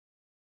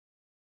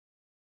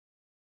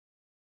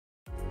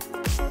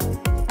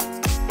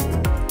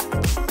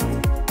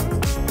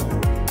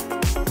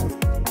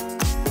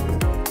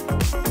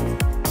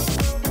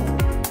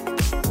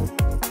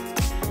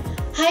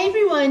Hi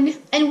everyone,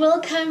 and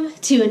welcome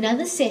to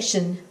another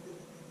session.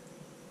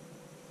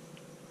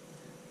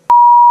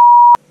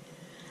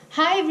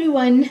 Hi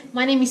everyone,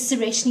 my name is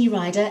Sureshni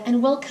Ryder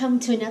and welcome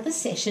to another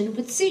session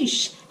with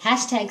Sush.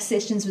 Hashtag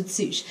sessions with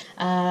Sush.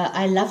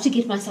 I love to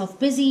get myself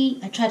busy.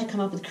 I try to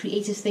come up with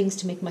creative things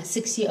to make my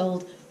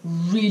 6-year-old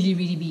really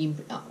be...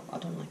 Oh, I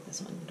don't like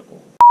this one at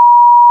all.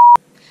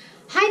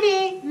 Hi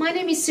there, my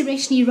name is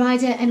Sureshni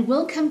Ryder and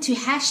welcome to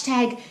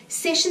hashtag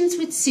sessions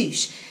with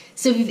Sush.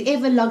 So if you've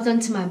ever logged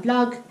onto my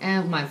blog,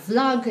 my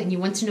vlog, and you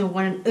want to know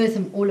what on earth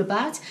I'm all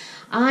about,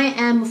 I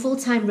am a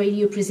full-time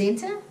radio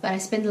presenter, but I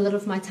spend a lot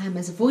of my time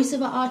as a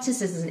voiceover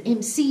artist, as an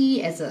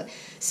MC, as a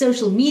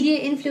social media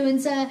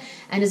influencer,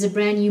 and as a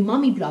brand new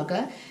mommy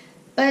blogger.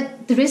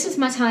 But the rest of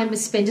my time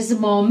is spent as a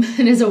mom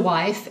and as a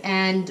wife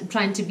and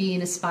trying to be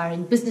an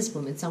aspiring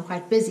businesswoman, so I'm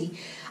quite busy.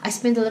 I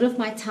spend a lot of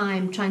my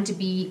time trying to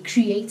be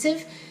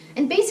creative.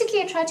 And basically,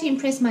 I try to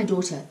impress my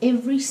daughter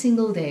every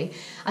single day.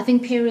 I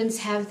think parents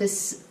have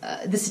this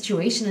the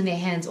situation in their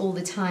hands all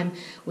the time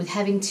with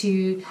having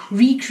to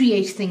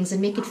recreate things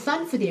and make it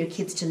fun for their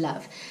kids to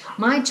love.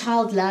 My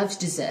child loves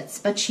desserts,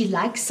 but she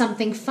likes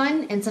something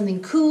fun and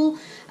something cool.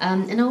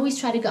 And I always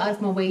try to go out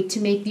of my way to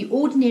make the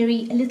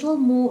ordinary a little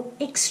more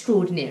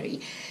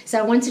extraordinary. So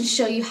I wanted to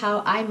show you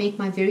how I make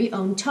my very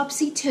own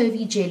Topsy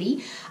Turvy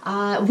jelly.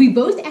 We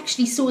both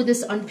actually saw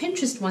this on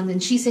Pinterest once,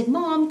 and she said,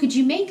 "Mom, could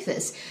you make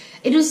this?"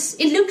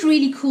 It looked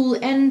really cool,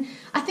 and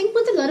I think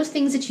with a lot of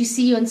things that you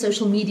see on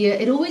social media,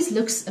 it always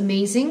looks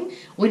amazing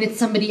when it's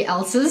somebody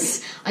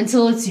else's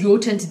until it's your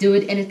turn to do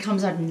it and it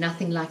comes out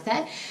nothing like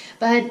that.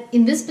 But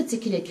in this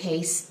particular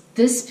case,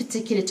 this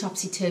particular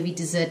topsy-turvy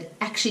dessert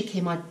actually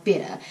came out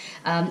better,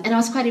 and I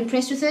was quite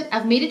impressed with it.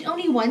 I've made it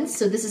only once,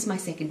 so this is my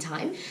second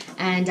time,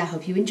 and I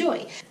hope you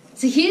enjoy.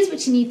 So here's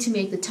what you need to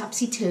make the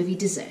topsy-turvy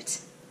dessert.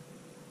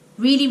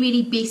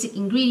 Really basic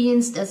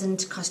ingredients,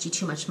 doesn't cost you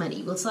too much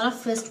money. We'll start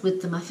off first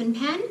with the muffin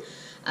pan,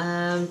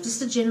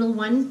 just a general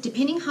one,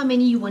 depending how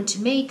many you want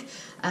to make.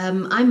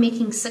 I'm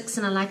making 6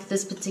 and I like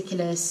this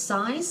particular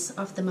size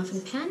of the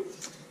muffin pan.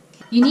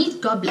 You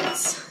need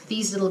goblets,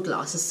 these little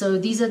glasses. So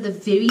these are the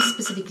very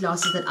specific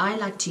glasses that I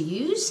like to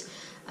use.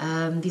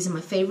 These are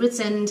my favorites,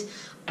 and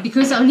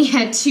because I only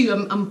had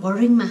 2, I'm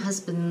borrowing my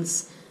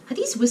husband's. Are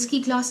these whiskey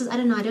glasses? I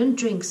don't know, I don't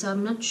drink, so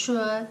I'm not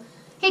sure.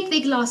 Heck,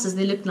 they're glasses,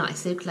 they look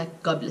nice, they look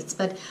like goblets,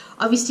 but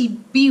obviously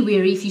be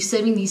wary if you're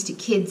serving these to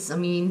kids. I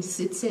mean,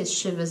 it says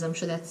Shivers, I'm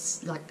sure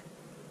that's like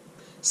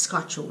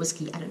scotch or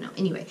whiskey, I don't know.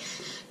 Anyway,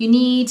 you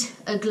need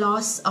a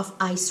glass of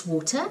ice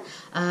water.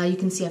 You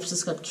can see I've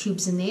just got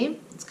cubes in there.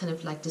 It's kind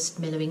of like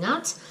just mellowing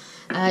out.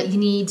 You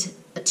need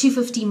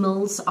 250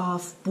 mils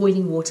of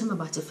boiling water. I'm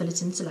about to fill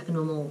it into like a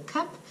normal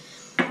cup.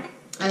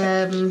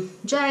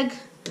 Jug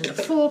and a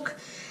fork.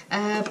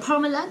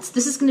 Parmalat,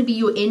 this is going to be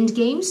your end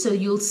game, so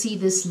you'll see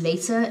this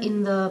later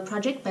in the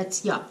project,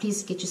 but yeah,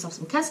 please get yourself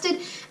some custard.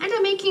 And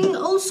I'm making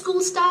old school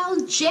style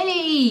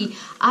jelly.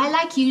 I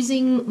like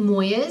using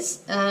Moyers,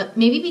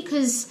 maybe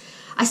because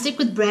I stick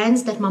with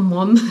brands that my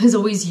mom has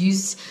always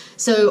used,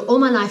 so all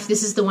my life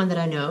this is the one that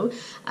I know.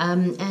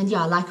 And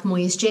yeah, I like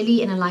Moyers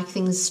jelly and I like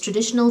things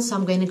traditional, so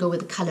I'm going to go with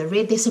the color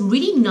red. There's some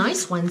really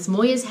nice ones.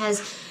 Moyers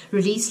has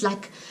released,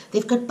 like,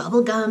 they've got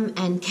bubblegum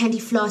and candy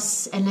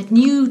floss and like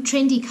new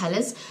trendy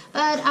colors,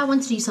 but I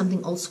want to do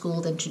something old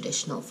school and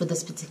traditional for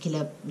this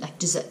particular like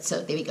dessert.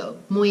 So there we go.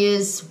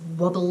 Moyers,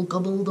 wobble,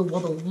 gobble the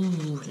wobble.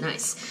 Ooh,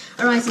 nice.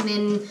 All right, and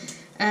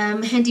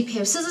then handy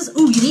pair of scissors.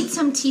 Ooh, you need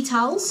some tea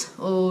towels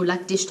or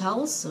like dish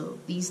towels, so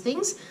these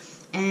things.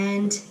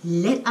 And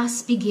let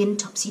us begin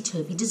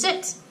topsy-turvy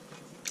dessert.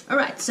 All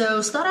right,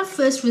 so start off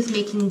first with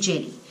making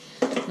jelly.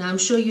 Now, I'm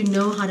sure you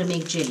know how to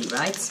make jelly,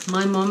 right?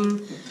 My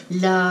mom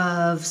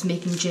loves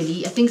making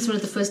jelly. I think it's one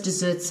of the first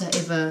desserts I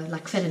ever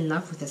like fell in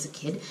love with as a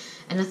kid.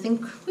 And I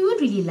think we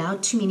weren't really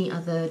allowed too many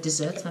other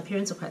desserts. My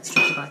parents are quite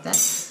strict about that.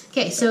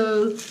 Okay,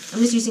 so I'm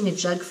just using a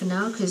jug for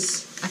now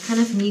because I kind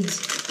of need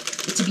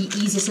it to be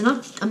easier. So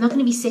I'm not going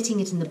to be setting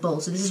it in the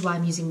bowl. So this is why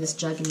I'm using this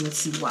jug, and you'll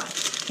see why.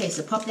 Okay,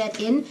 so pop that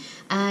in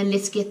and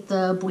let's get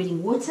the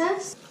boiling water.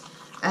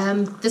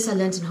 This I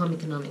learned in home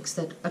economics,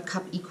 that a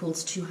cup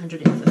equals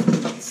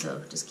 250,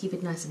 so just keep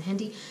it nice and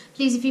handy.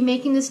 Please, if you're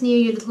making this near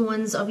your little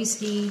ones,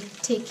 obviously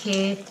take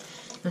care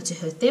not to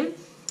hurt them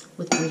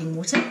with boiling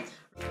water.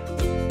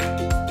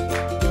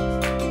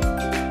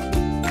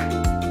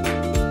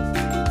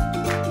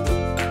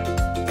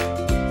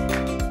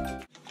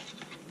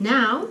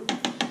 Now,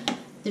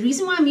 the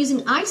reason why I'm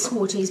using ice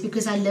water is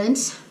because I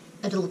learned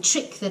a little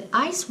trick that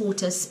ice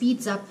water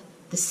speeds up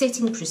the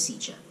setting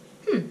procedure.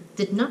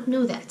 Did not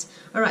know that.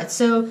 All right,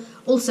 so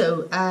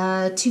also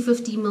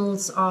 250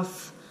 mils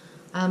of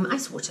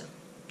ice water.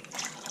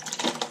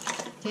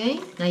 Okay,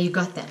 now you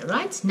got that, all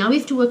right? Now we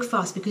have to work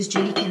fast because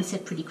jelly can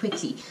set pretty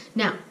quickly.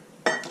 Now,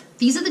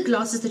 these are the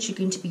glasses that you're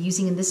going to be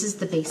using, and this is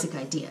the basic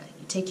idea.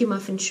 You take your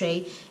muffin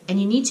tray, and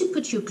you need to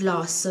put your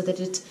glass so that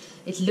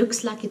it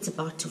looks like it's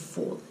about to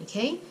fall,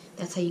 okay?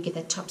 That's how you get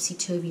that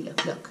topsy-turvy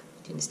look. Look,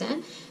 do you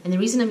understand? And the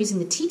reason I'm using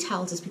the tea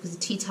towels is because the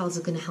tea towels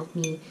are going to help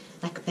me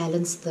like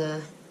balance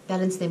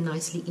them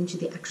nicely into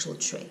the actual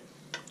tray.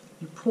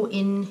 You pour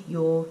in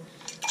your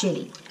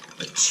jelly.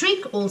 The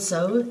trick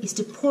also is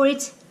to pour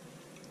it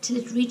till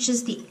it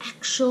reaches the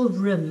actual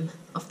rim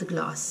of the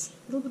glass.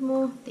 A little bit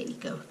more, there you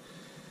go.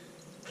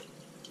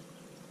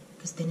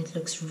 Because then it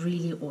looks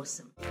really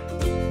awesome.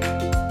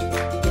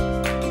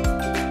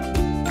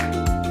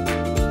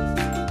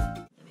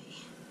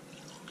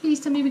 Please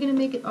tell me we're going to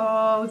make it.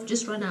 Oh, we've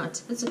just run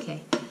out. That's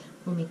okay.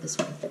 We'll make this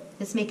one.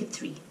 Let's make it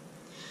 3.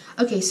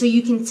 Okay, so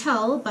you can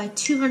tell by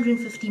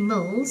 250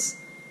 mils,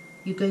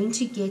 you're going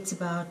to get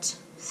about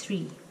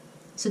 3.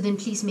 So then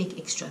please make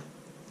extra.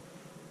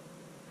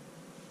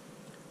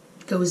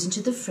 It goes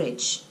into the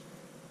fridge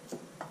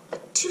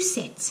to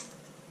set.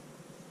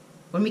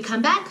 When we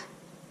come back,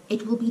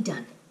 it will be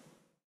done.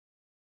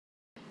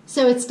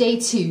 So it's day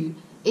 2.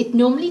 It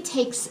normally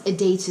takes a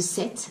day to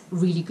set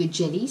really good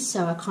jelly,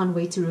 so I can't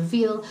wait to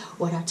reveal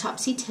what our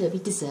topsy-turvy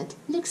dessert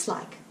looks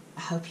like.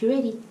 I hope you're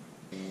ready.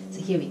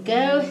 So here we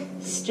go,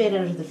 straight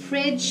out of the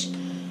fridge.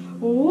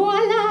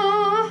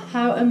 Voila!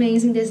 How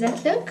amazing does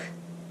that look?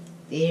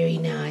 Very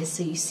nice.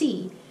 So you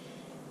see,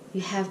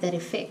 you have that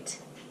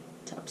effect.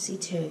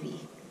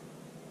 Topsy-turvy.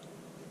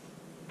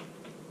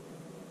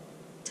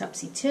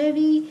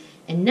 Topsy-turvy.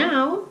 And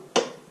now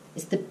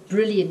is the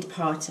brilliant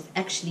part of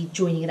actually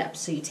joining it up.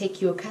 So you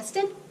take your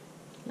custard,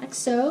 like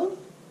so.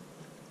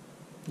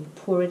 You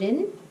pour it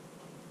in.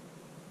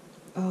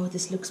 Oh,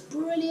 this looks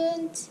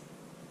brilliant.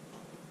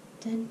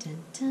 Dun,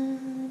 dun,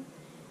 dun.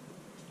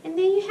 And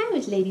there you have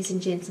it, ladies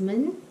and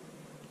gentlemen.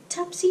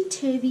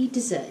 Topsy-turvy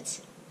dessert.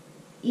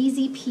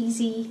 Easy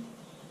peasy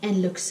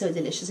and looks so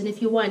delicious. And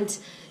if you want,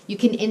 you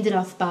can end it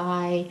off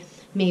by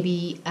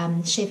maybe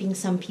shaving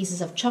some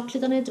pieces of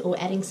chocolate on it, or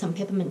adding some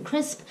peppermint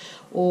crisp,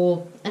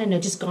 or I don't know,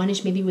 just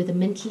garnish maybe with a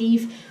mint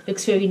leaf.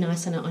 Looks very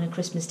nice on a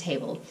Christmas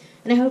table.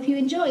 And I hope you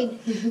enjoyed.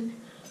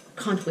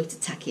 Can't wait to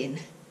tuck in.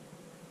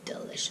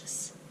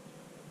 Delicious.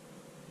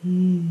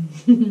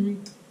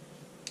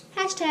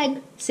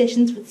 Hashtag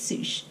sessions with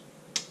Sush.